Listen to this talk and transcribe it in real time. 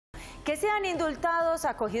Que sean indultados,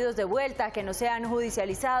 acogidos de vuelta, que no sean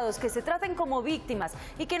judicializados, que se traten como víctimas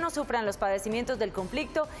y que no sufran los padecimientos del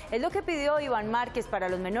conflicto, es lo que pidió Iván Márquez para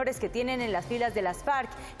los menores que tienen en las filas de las Farc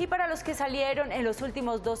y para los que salieron en los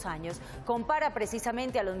últimos 2 años. Compara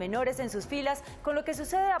precisamente a los menores en sus filas con lo que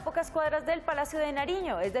sucede a pocas cuadras del Palacio de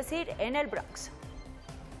Nariño, es decir, en el Bronx.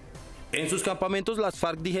 En sus campamentos, las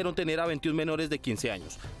Farc dijeron tener a 21 menores de 15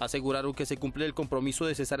 años. Aseguraron que se cumple el compromiso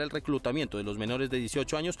de cesar el reclutamiento de los menores de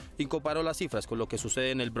 18 años y comparó las cifras con lo que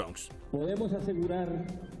sucede en el Bronx. Podemos asegurar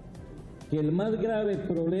que el más grave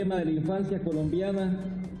problema de la infancia colombiana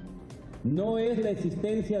no es la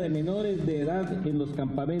existencia de menores de edad en los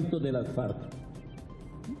campamentos de las Farc.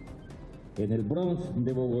 En el Bronx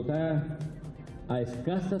de Bogotá, a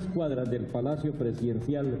escasas cuadras del Palacio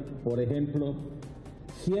Presidencial, por ejemplo,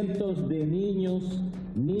 cientos de niños,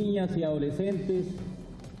 niñas y adolescentes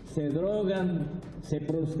se drogan, se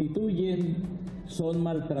prostituyen, son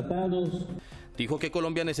maltratados. Dijo que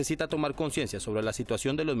Colombia necesita tomar conciencia sobre la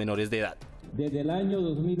situación de los menores de edad. Desde el año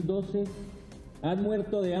 2012 han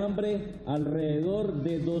muerto de hambre alrededor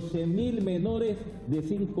de 12.000 menores de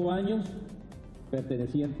 5 años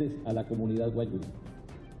pertenecientes a la comunidad guayú.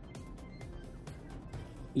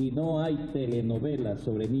 Y no hay telenovelas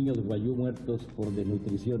sobre niños guayú muertos por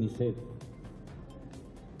desnutrición y sed,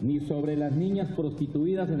 ni sobre las niñas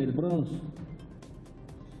prostituidas en el Bronx,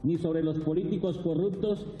 ni sobre los políticos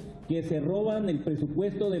corruptos que se roban el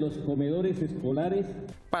presupuesto de los comedores escolares.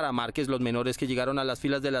 Para Márquez, los menores que llegaron a las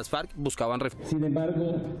filas de las Farc buscaban refugio. Sin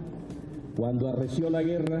embargo, cuando arreció la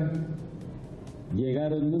guerra,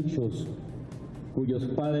 llegaron muchos cuyos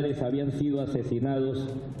padres habían sido asesinados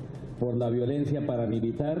por la violencia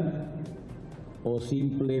paramilitar o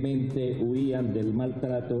simplemente huían del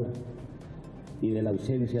maltrato y de la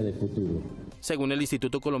ausencia de futuro. Según el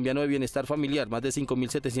Instituto Colombiano de Bienestar Familiar, más de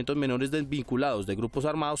 5.700 menores desvinculados de grupos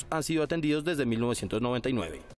armados han sido atendidos desde 1999.